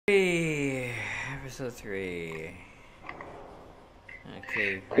episode 3. Okay,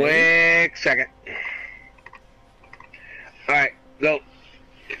 ready? Quick second. Alright, go.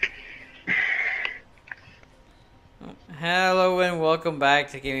 Hello and welcome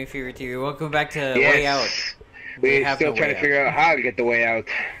back to Gaming Fever TV. Welcome back to Way Out. We're have still no trying way to figure out how to get the way out.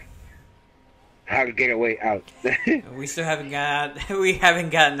 How to get a way out. We still haven't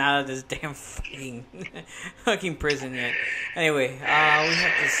gotten out of this damn fucking prison yet. Anyway, I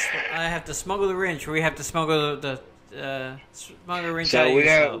have to smuggle the wrench. We have to smuggle the smuggle the wrench out of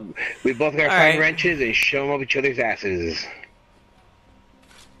yourself. We both gotta find wrenches and show them up each other's asses.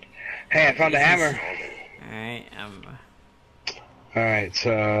 Hey, I found a hammer. Alright, Alright,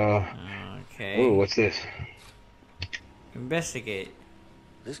 so... Okay. Ooh, what's this? Investigate.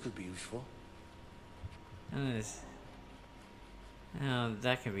 This could be useful. Oh,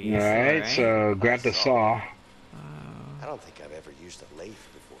 that could be useful, Alright, right? so grab the saw. I don't think I've ever used a lathe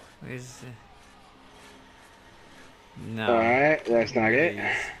before. Where's no. Alright, that's not it.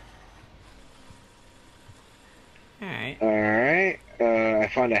 Alright. Alright,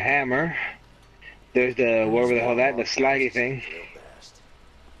 I found a hammer. There's the, whatever the hell that, the slidey thing.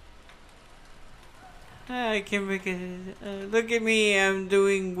 I can make it. Look at me, I'm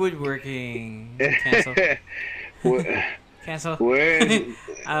doing woodworking. Cancel. Cancel. Where?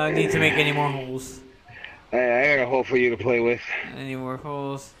 I don't need to make any more holes. I got a hole for you to play with. Any more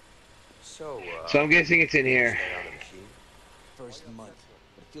holes? So I'm guessing it's in here. First month.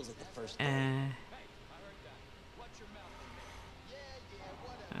 It feels like the first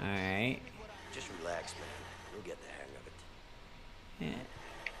Alright. just relax, man. You'll get the hang of it. Yeah.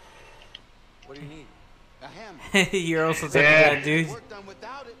 What do you need? A hammer. You're also talking Yeah. about dude. Work done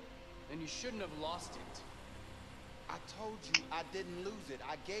without it, and you shouldn't have lost it. I told you I didn't lose it.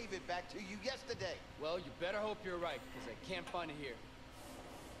 I gave it back to you yesterday. Well, you better hope you're right, because I can't find it here.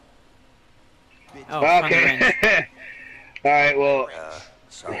 Oh, find the Okay. wrench. Alright, well,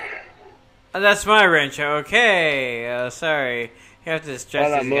 Sorry. Oh, that's my wrench. Okay. Sorry. You have to distract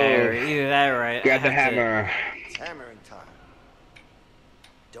Hold this on, guy, move. or either that or I grab the have to- hammer. It's hammering time.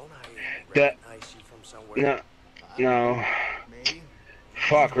 Don't I The- recognize you from somewhere? No. Maybe.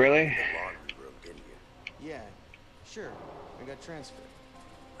 Fuck, really? The laundry room, didn't you? Yeah. Sure. I got transferred.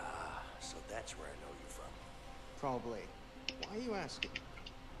 So that's where I know you from. Probably. Why are you asking?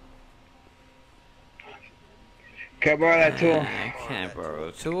 Can I borrow that tool? I can't borrow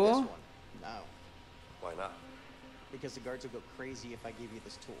a This tool. one? No. Why not? Because the guards will go crazy if I give you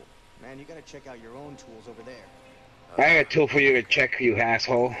this tool. Man, you gotta check out your own tools over there. I got a tool for you to check, you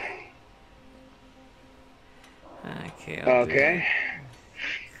asshole. Okay. I'll do Okay. that.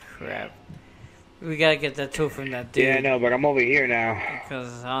 Crap. We gotta get that tool from that dude. Yeah, I know, but I'm over here now.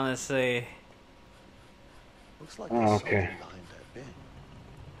 Because honestly, Looks like Oh, there's okay. something behind that bin.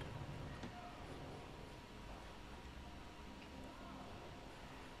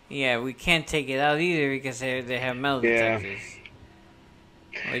 yeah, we can't take it out either because they have metal Yeah. detectors.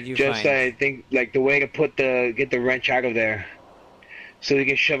 What did you Just, find? I think, like, the way to get the wrench out of there. So we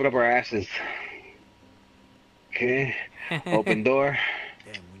can shove it up our asses. Okay. Open door.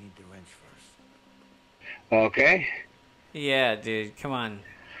 Damn, we need the wrench first. Okay. Yeah, dude, come on.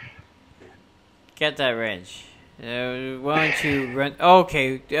 Get that wrench. Why don't you run?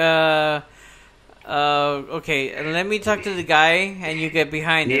 Okay. Okay. Let me talk to the guy, and you get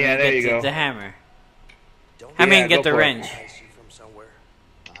behind him Yeah, and there get you go. the hammer. Don't I mean, Yeah, get go the for it. wrench. recognize you from somewhere?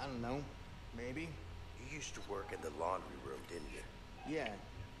 I don't know. Maybe? You used to work in the laundry room, didn't you? Yeah.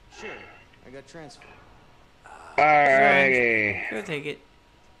 Sure. I got transferred. Alrighty. Go take it.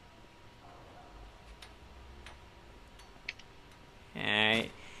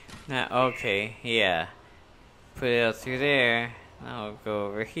 Alright. Now, okay, yeah. Put it out through there. Now we'll go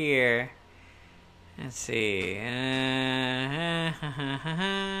over here. Let's see.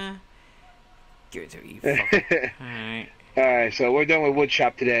 Give it to me, you fucker. Alright. Alright, so we're done with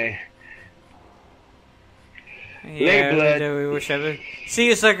woodshop today. Yeah, blood. we were shoving. See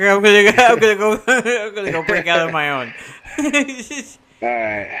you, sucker. I'm gonna go. I'm gonna go break out on my own.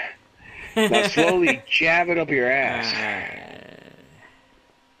 Alright. Now slowly jab it up your ass.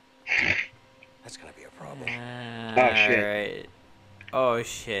 That's gonna be a problem. Oh, shit. Alright. Oh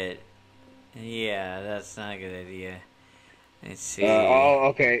shit. Yeah, that's not a good idea. Let's see. Oh,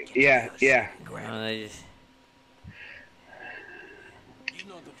 okay. Yeah, yeah. Well, I just...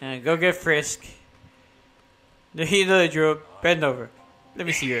 go get Frisk. You know the drill. Bend over. Let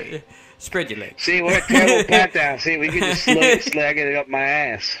me see your... Spread your legs. See, what a terrible pat down. See, we can just slowly slagging it up my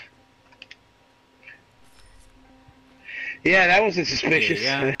ass. Yeah, that wasn't suspicious.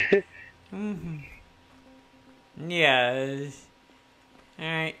 Yeah. Yeah.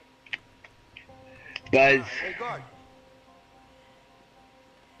 Alright. Buzz. Hey, guard.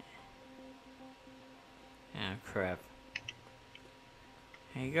 Oh crap.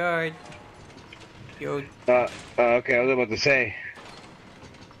 Hey guard. Yo. Okay, I was about to say.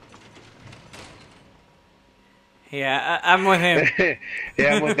 Yeah, I'm with him.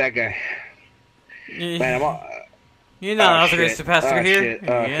 Yeah, I'm with that guy. Man, I'm all... You're not Oh, authorized shit. to pass through Oh, here? shit.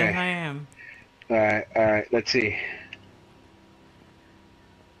 Oh, okay. Yes, I am. Alright, let's see.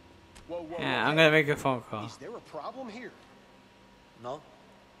 Whoa, whoa, Yeah, whoa. I'm gonna make a phone call. Is there a problem here? No?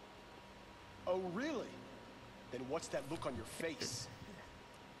 Oh, really? Then what's that look on your face?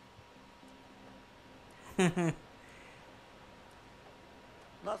 Nothing.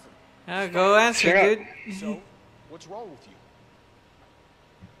 Go answer, Shut up. dude. So, what's wrong with you?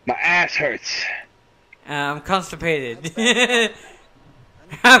 My ass hurts. I'm constipated.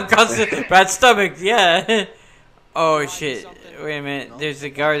 I'm constipated. Bad stomach, yeah. Oh shit. Wait a minute. There's a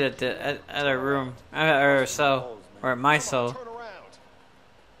guard at our room. Or cell. Or at my cell. Turn around.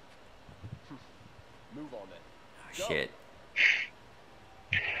 Move on then. Oh shit.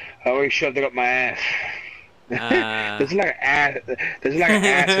 I already shoved it up my ass. There's like an ass. There's like an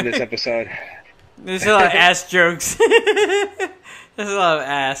ass in this episode. There's a lot of ass jokes. There's a lot of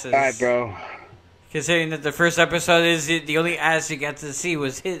asses. Alright, bro. Considering that the first episode is the only ass you got to see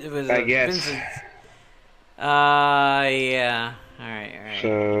was I guess. Vincent's. Yeah. Alright.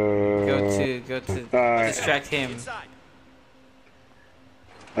 So. Go to Alright. distract him.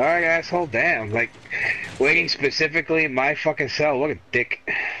 Alright, asshole. Damn. Like, waiting specifically in my fucking cell. What a dick.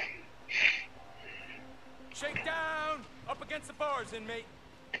 Shake down! Up against the bars, inmate.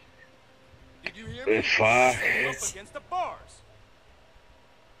 Did you hear me? Fuck. Up against the bars.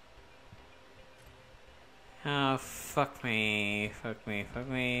 Oh, fuck me.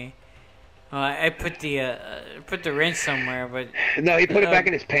 Well, I put the wrench somewhere, but No, he put it back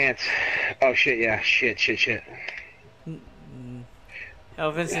in his pants. Oh, shit, yeah. Shit. oh,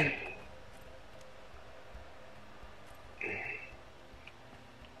 Vincent.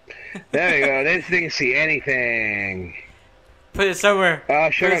 There you go. This thing can see anything. Put it somewhere. Oh,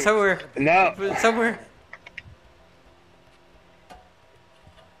 Put sure. it somewhere. No. Put it somewhere.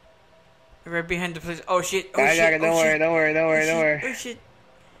 Right behind the police. Oh shit. Oh I shit. got it. Don't oh, worry. shit. Don't worry. Oh shit.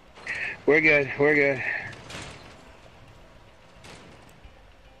 We're good.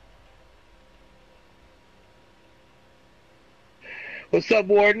 What's up,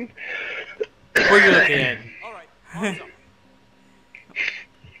 Warden? What are you looking at? All right,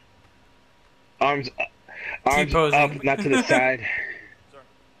 arms up. Arms T-posing. up, not to the side. Sir,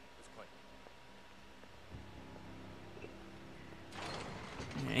 it's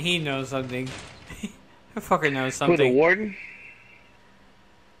clean. Yeah, he knows something. The fucker knows Who, the something. Warden?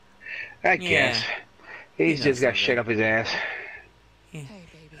 I guess. He's He just knows got shit up his ass.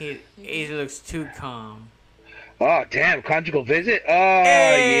 He looks too calm. Oh, damn. Conjugal visit? Oh,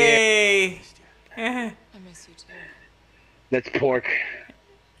 Hey! I miss you too. That's pork.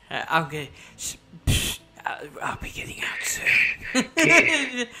 I'm gonna. I'll be getting out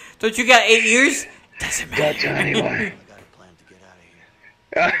soon. Don't you got 8 years? Doesn't Don't matter. tell anyone. I got a plan to get out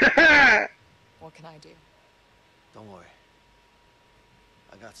of here. What can I do? Don't worry.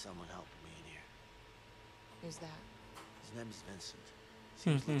 I got someone helping me in here. Who's that? His name is Vincent.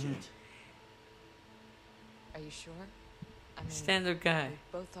 Seems legit. Are you sure? I mean, Standard guy.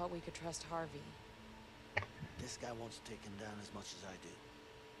 we both thought we could trust Harvey. This guy wants to take him down as much as I do.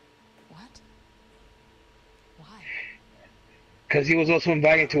 What? Why? Because he was also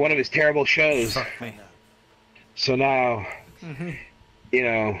invited to one of his terrible shows. Fuck me. Find out. So now, you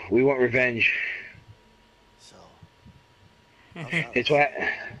know, we want revenge. So, how's that? It's what...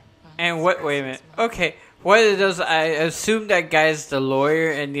 And what? Wait a minute. Okay. What are those? I assume that guy's the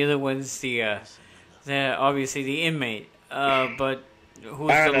lawyer, and the other one's the obviously the inmate. But who's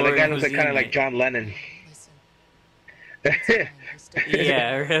I the don't know, lawyer? the guy and looks who's like kind of the like John Lennon. Listen.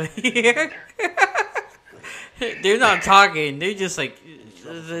 Yeah, really. They're not talking. They're just like,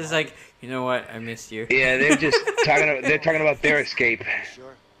 it's like, you know what? I missed you. Yeah, they're just talking about their escape.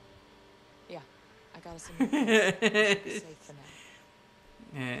 Sure? Yeah, I got us in the safe for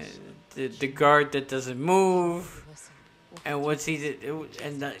now. The guard that doesn't move, Listen. We'll and what's he did,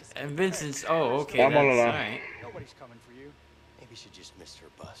 and Vincent's. Oh, okay, I'm all that's alone. alright. Nobody's coming for you. Maybe she just missed her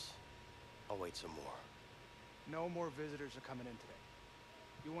bus. I'll wait some more. No more visitors are coming in today.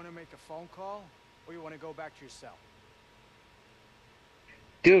 You want to make a phone call, or you want to go back to your cell?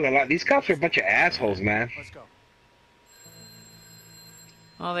 Dude, these cops are a bunch of assholes, man. Let's go.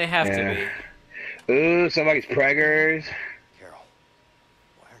 Well, they have to Yeah. be. Ooh, somebody's preggers. Carol,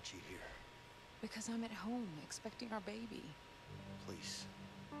 why aren't you here? Because I'm at home expecting our baby. Please.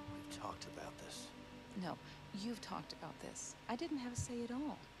 We've talked about this. No, you've talked about this. I didn't have a say at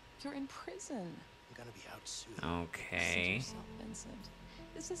all. You're in prison. I'm gonna be out soon. Okay. Listen to yourself, Vincent.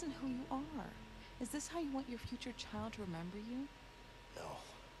 This isn't who you are. Is this how you want your future child to remember you? No,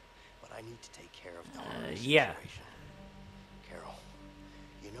 but I need to take care of the horror yeah. situation. Carol,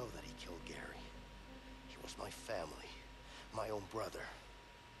 you know that he killed Gary. He was my family, my own brother.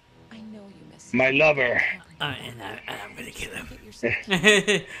 I know you miss him. My lover. And I'm gonna kill him. Get yourself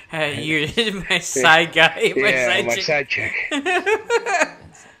You're my side guy. My Yeah, side my chick. side chick.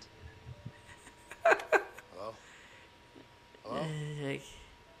 Vincent. Hello? Hello? Like,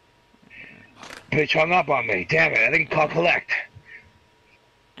 Bitch hung up on me. Damn it, I think he called collect.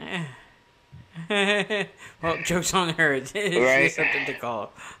 well, joke's on her. It's Right. something to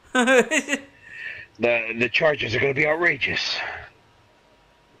call. The charges are gonna be outrageous.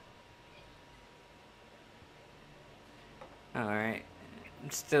 Alright. I'm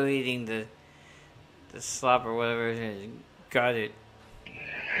still eating the slop or whatever it is. Got it.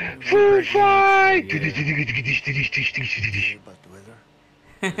 Food fight! Hear about the weather?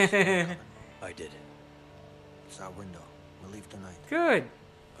 I did. It's our window. We'll leave tonight. Good.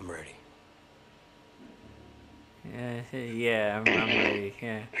 I'm ready. Yeah, I'm ready.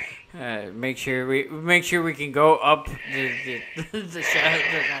 Yeah. Make sure we can go up the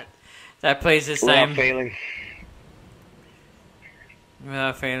shadow that place this Without time failing.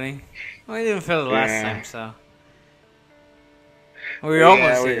 without failing. Well, we didn't fail the last Yeah. time, so we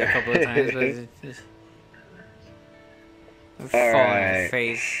almost we- did a couple of times, but it just we fall on the Alright.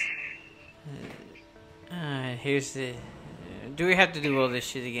 face. Here's the. Do we have to do all this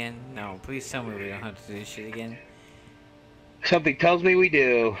shit again? No, please tell me we don't have to do this shit again. Something tells me we do.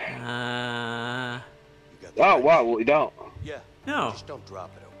 You got the Oh, knife? wow, we don't. Yeah. No. Just don't drop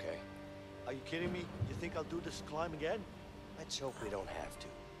it, okay? Are you kidding me? You think I'll do this climb again? Let's hope we don't have to.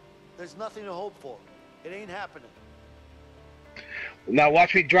 There's nothing to hope for. It ain't happening. Now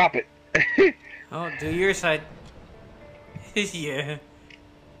watch me drop it. Oh, do your side. Yeah.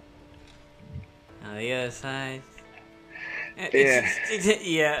 On the other side.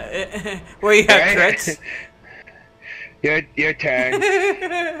 Yeah. Well, you have Right? threats. Your turn.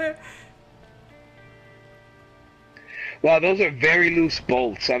 Wow, those are very loose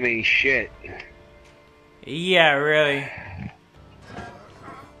bolts. I mean, shit. Yeah, really.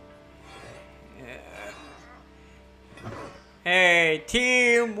 Hey,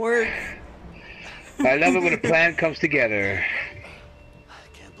 teamwork. I love it when a plan comes together.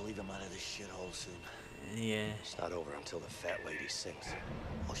 I can't believe I'm out of this shithole soon. Yeah. It's not over until the fat lady sings.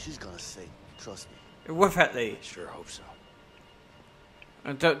 Oh, she's gonna sing. Trust me. What fat lady? I sure hope so.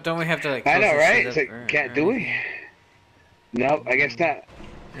 Don't we have to like? I close know, this right? shit It's up like, or- can't or do anything? we? No, I guess not.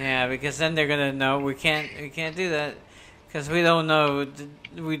 Yeah, because then they're gonna know we can't do that because we don't know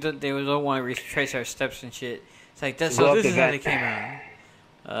they don't want to retrace our steps and shit. It's like that's Go so up this the is how they vent. came out.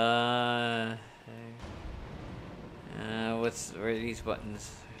 Where are these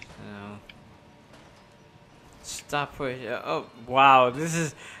buttons? Stop push. Oh wow, this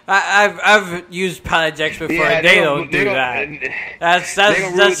is I've used pallet jacks before. Yeah, they don't do that. That's they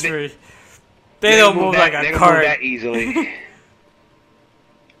don't that's move- for. They don't move like they a don't move cart. that easily.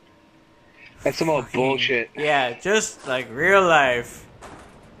 That's some old bullshit. Yeah, just like real life.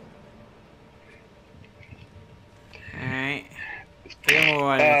 Alright. Game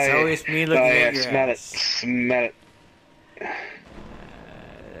on. It's yeah. always me looking yeah, at your smell ass. Smell it.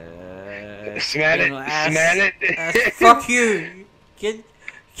 Smell little it. ass- Smell it. Fuck you. Get.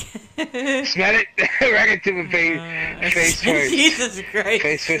 Smell it. Right into my face first. Jesus Christ.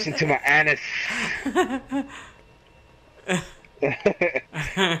 Face first into my anus.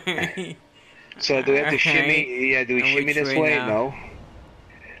 So do we have to shimmy? Yeah, do we And shimmy which this way way? now? No.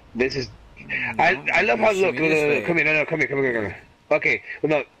 This is. I love how look. Shimmy this way. Come here. No. Come here. Okay. Well,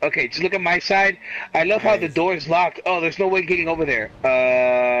 no. Okay. Just look at my side. I love how the Nice. door is locked. Oh, there's no way getting over there.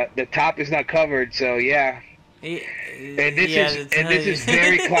 The top is not covered. So yeah. And this is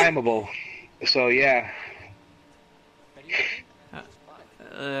very climbable. So yeah.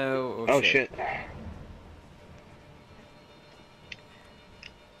 Oh shit.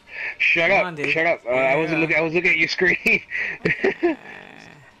 Shut Come up! on, dude. Shut up! I wasn't Yeah. looking. I was looking at your screen.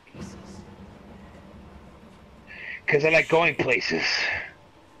 Cause I like going places,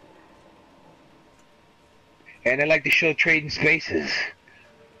 and I like to show trading spaces.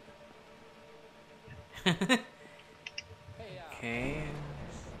 Okay.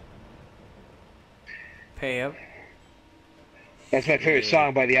 Pay up. That's my favorite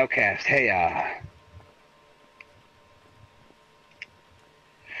song by The Outkast. Hey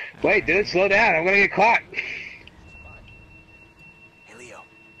Wait, dude, slow down. I'm gonna get caught. Hey, Leo,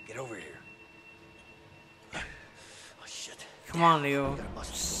 get over here. Come on, Leo.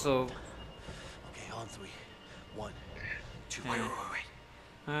 So. Okay, on 3. 1, 2. Wait.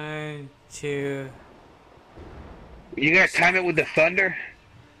 1, 2. You gotta time it with the thunder?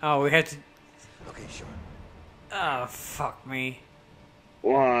 Oh, we have to. Okay, sure. Oh, fuck me.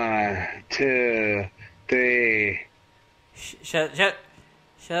 1, 2, 3. Shut up.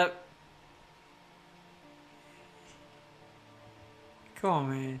 Come on,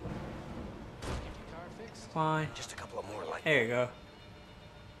 man. Come on. Just a couple of more like. There you go.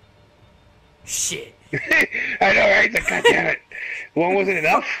 Shit. I know, right? Like, God damn it. One wasn't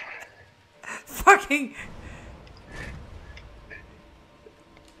enough? Fucking.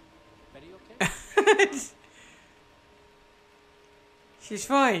 She's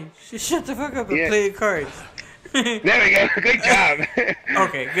fine. Just shut the fuck up and play the cards. There we go. Good job.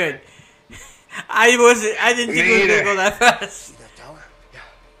 Okay, good. I didn't think it was gonna go that fast. See that tower? Yeah.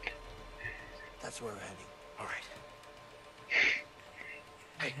 That's where we're heading. All right.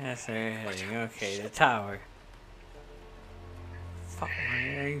 That's where we're heading. Okay, the tower. Fuck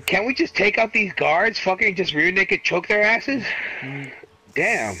man. Can we just take out these guards? Fucking just rear naked choke their asses?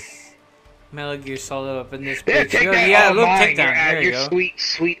 Damn. Metal Gear Solid up in this Yeah, bitch. take that. Yeah, Oh, look, mine. take down. There you Your go. sweet,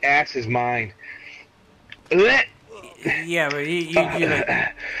 sweet ass is mine. Blech. Yeah, but you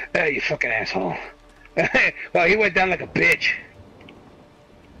like. Oh, you fucking asshole. Well, he went down like a bitch.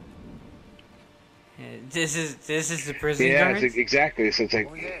 This is the prison Yeah, guards? exactly. So it's like.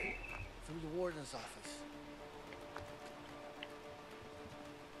 Over there, through the warden's office.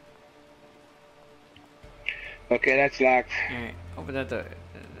 Okay, that's locked. Alright, open that door.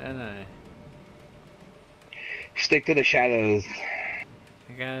 Stick to the shadows.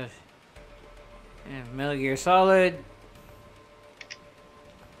 I got it. Yeah, Metal Gear Solid.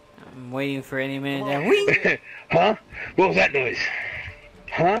 I'm waiting for any minute now. Whee! Huh? What was that noise?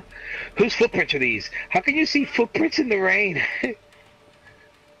 Huh? Whose footprints are these? How can you see footprints in the rain?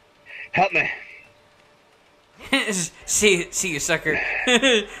 Help me. see you, sucker.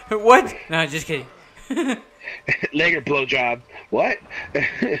 What? No, just kidding. Leg or blowjob. What?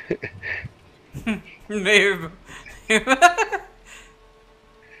 Maybe.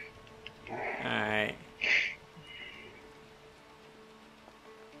 Alright.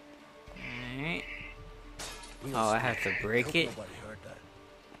 Alright. Oh, I have to break it? Nobody heard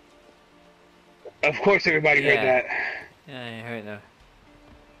that. Of course everybody heard that. Yeah, I heard that.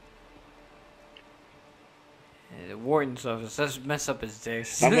 The warden's office. Let's mess up his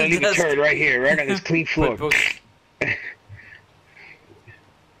desk. I'm gonna leave a turd right here, right on this clean floor.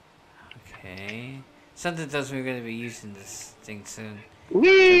 Okay. Something tells me we're gonna be using this thing soon.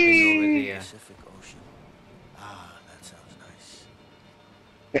 Whee! Over the, Pacific Ocean. Ah, that sounds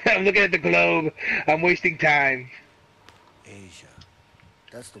nice. I'm looking at the globe. I'm wasting time. Asia.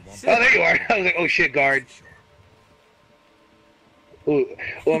 That's the one. Oh, there you are. I was like, oh shit, guard. Ooh.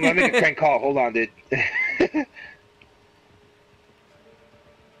 Well, I'm gonna make a crank call. Hold on, dude.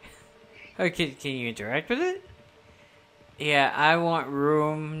 Okay, can you interact with it? Yeah, I want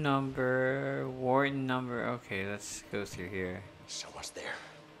room number, warden number. Okay, let's go through here. So much there.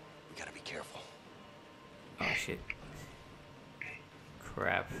 We gotta be careful. Oh shit.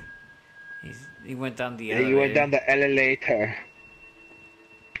 Crap. He went down the Yeah, elevator. you went down the elevator.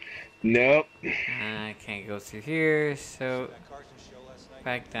 Nope. I can't go through here, so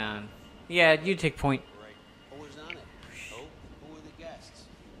back down. Yeah, you take point. Who was on it? Who were the guests?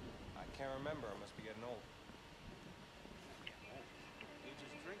 I can't remember. I must be getting old. You're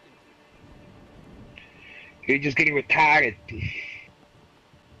just drinking. You're just getting retarded.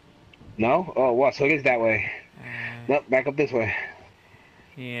 No? Oh, what? So it is that way. Nope, back up this way.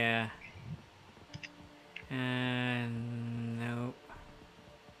 Yeah. And nope.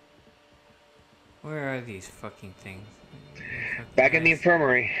 Where are these fucking things? Back in the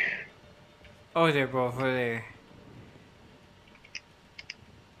infirmary. Oh, they're both over there.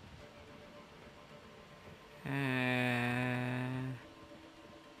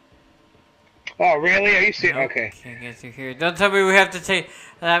 Oh, really? Are you serious? Nope, Okay. can't get through here. Don't tell me we have to take.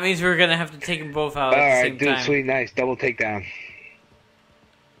 That means we're gonna have to take them both out at the Alright, same dude, time. sweet, nice. Double takedown.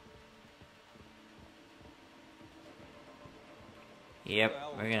 Yep,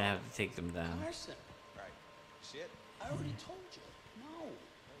 we're gonna have to take them down. Carson, Right. Shit. I already told you. No. You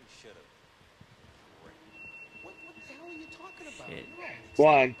should have. What the hell are you talking about? Shit. You're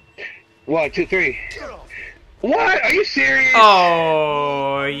all- One, two, three. What? Are you serious?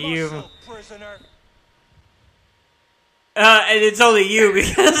 Oh, you. Prisoner. And it's only you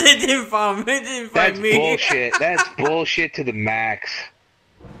because it didn't find me. It didn't find That's me. bullshit. That's bullshit to the max.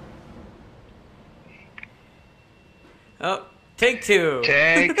 Oh, take two.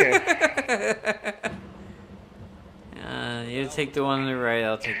 Take it. You're take the one on the right.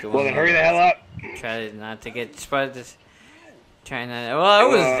 I'll take the one. Well, then on the hurry the left. hell up. Try not to get spotted. This. Try not. Well, I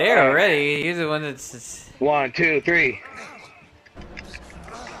was there already. You're the one that's. 1, 2, 3.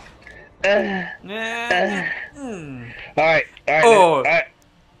 All right. Oh.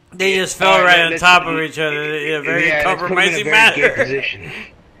 They just fell right on top of each other in a very compromising manner. Position.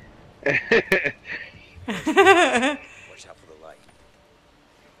 Watch out for the light.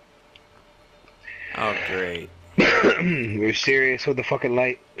 Oh, great. We're serious with the fucking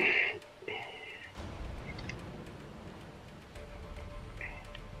light.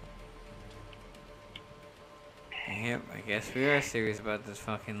 Yep, I guess we are serious about this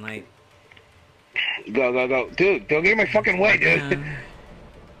fucking light. Go, go, go. Dude, don't get in my fucking way, dude.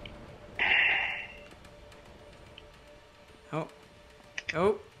 Oh.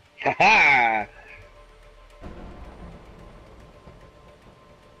 Oh. Haha.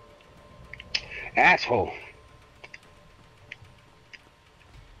 Asshole.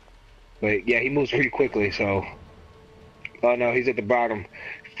 Wait, yeah, he moves pretty quickly, so... Oh, no, he's at the bottom.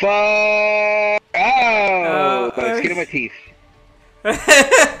 Fuck! Oh! Let's get in my teeth.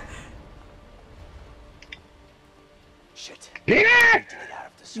 Shit. Peter!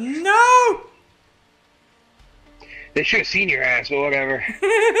 No! They should have seen your ass, but whatever.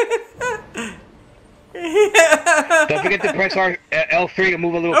 Don't forget to press L3 to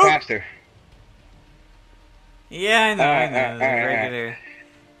move a little faster. Yeah, I know, I know.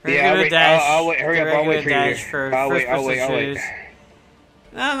 Regular dash. I'll wait. Hurry up, I'll wait for you. I'll wait.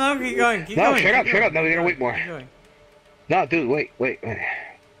 No, keep going, keep going. No, shut up. No, we gotta wait more. No, dude, wait.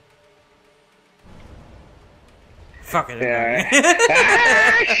 Fuck it. Yeah.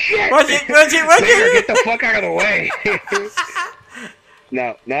 Ah, shit! Watch it! Peter, get the fuck out of the way.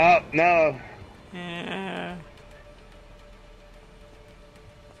 No. Yeah.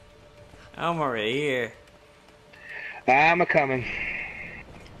 I'm already here. I'm a-coming.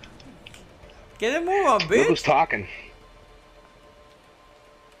 Get a move on, Look bitch. who's talking.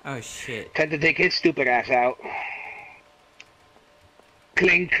 Oh, shit. Time to take his stupid ass out.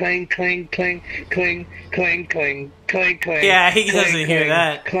 Cling, cling, cling, cling, cling, cling, cling, cling, cling. Yeah, he doesn't hear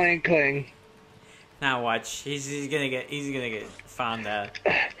that. Cling, cling. Now watch. He's gonna get found out.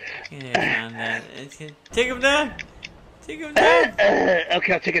 He's gonna get found out. Take him down. Take him down.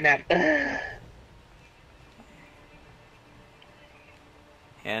 Okay, I'll take a nap.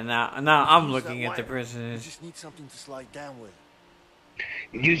 Yeah, now I'm looking at the prisoners. You just need something to slide down with.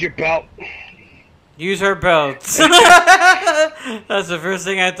 Use your belt. Use her belts. That's the first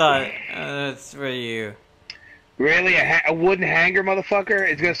thing I thought. That's for you. Really? A wooden hanger, motherfucker?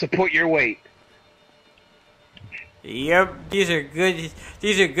 It's gonna support your weight. Yep, these are good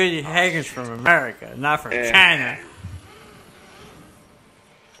hangers from America, not from China.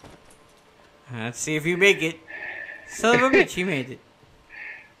 Let's see if you make it. Son of a bitch, you made it.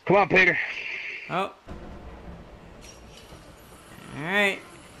 Come on, Peter. Oh. Alright.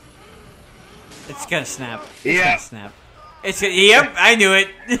 It's gonna snap. It's gonna snap. Yep, I knew it.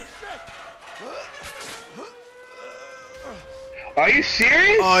 Are you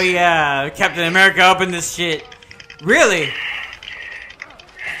serious? Oh yeah, Captain America up in this shit. Really?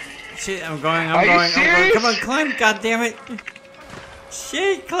 Shit, I'm going. Come on, climb, goddammit.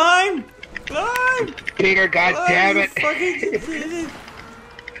 Shit, climb. Peter, goddammit.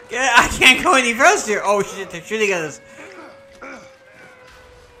 Yeah, I can't go any faster. Oh shit, they're shooting at us.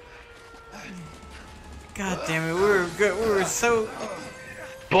 God damn it, we were good. We were so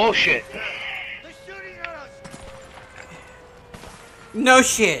bullshit. They're shooting at us. No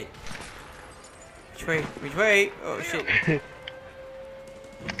shit. Which way? Oh shit.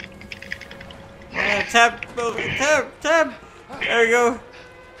 Tap. There we go.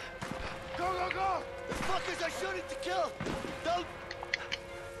 Go. The fuckers are shooting to kill.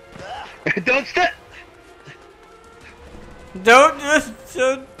 Don't stop. Don't.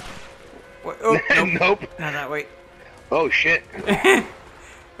 Wait, oh, nope. Not that way. Oh shit.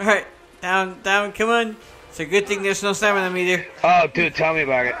 Alright, down, come on. It's a good thing there's no stamina meter. Oh, dude, tell me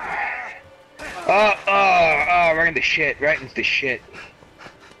about it. Oh, right into shit.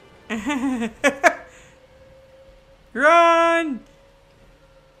 Run!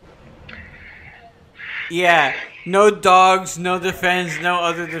 Yeah, no dogs, no defense, no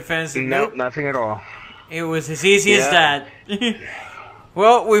other defense. Nope, nothing at all. It was as easy as that.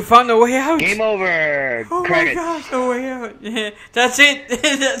 Well, we found a way out. Game over. Oh Credits. my gosh, a way out. That's it.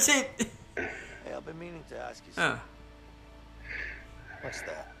 That's it. Hey, I've been meaning to ask you something. What's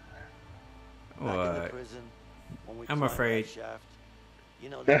that? Back in the prison, when we I'm afraid. That shaft, you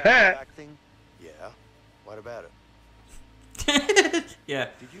know the back thing? Yeah. What about it? Yeah.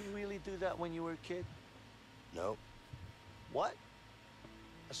 Did you really do that when you were a kid? No. What?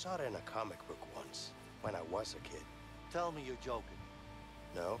 I saw it in a comic book once, when I was a kid. Tell me you're joking.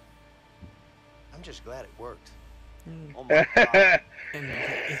 No? I'm just glad it worked. Oh my God. I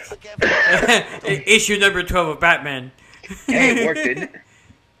can't Issue number 12 of Batman. Hey, it worked, didn't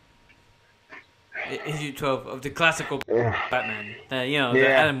it? Issue 12 of the classical Batman. The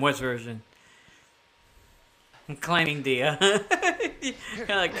Adam West version. Climbing the kind of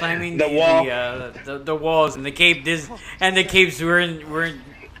like climbing the wall, the walls, and the cape and the capes were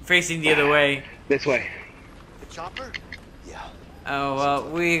facing the other way. This way. The chopper? Yeah. Oh well,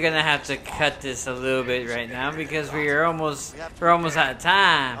 we're gonna have to cut this a little bit right now because we're almost out of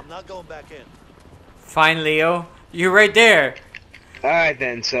time. I'm not going back in. Fine, Leo, you're right there. All right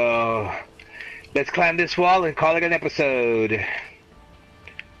then, so let's climb this wall and call it an episode.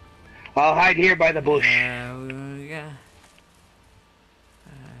 I'll hide here by the bush.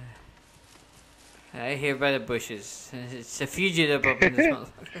 I hear by the bushes. It's a fugitive up in this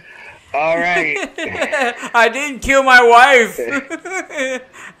motherfucker. All right. I didn't kill my wife.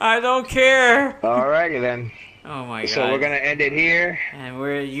 I don't care. All righty then. Oh my god. So we're gonna end it here. And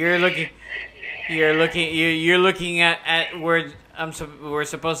you're looking at where we're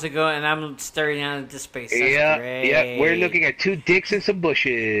supposed to go, and I'm staring out into space. That's great. Yeah. We're looking at two dicks and some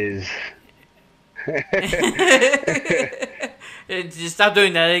bushes. Just stop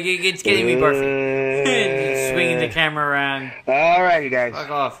doing that. It's getting me barfy. Swinging the camera around. Alrighty, guys.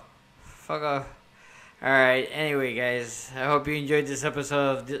 Fuck off. Alright, anyway, guys. I hope you enjoyed this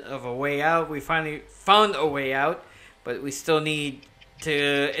episode of A Way Out. We finally found a way out, but we still need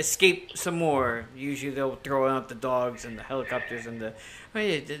to escape some more. Usually they'll throw out the dogs and the helicopters and the...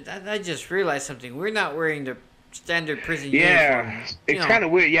 Wait, I just realized something. We're not wearing the standard prison uniform. Yeah, it's kind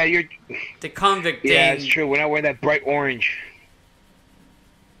of weird. Yeah, you're... The convict thing. Yeah, it's true. We're not wearing that bright orange.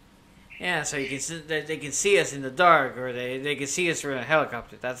 Yeah, so they can see us in the dark, or they can see us from a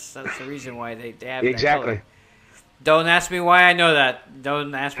helicopter. That's the reason why they have exactly. that color. Don't ask me why I know that.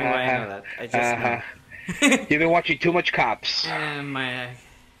 Don't ask me why I know that. I just know. You've been watching too much Cops.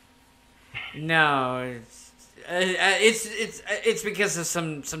 No, it's because of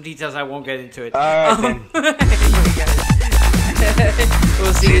some details I won't get into it. All right, then.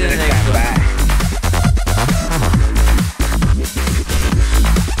 We'll see you in the next one. Bye.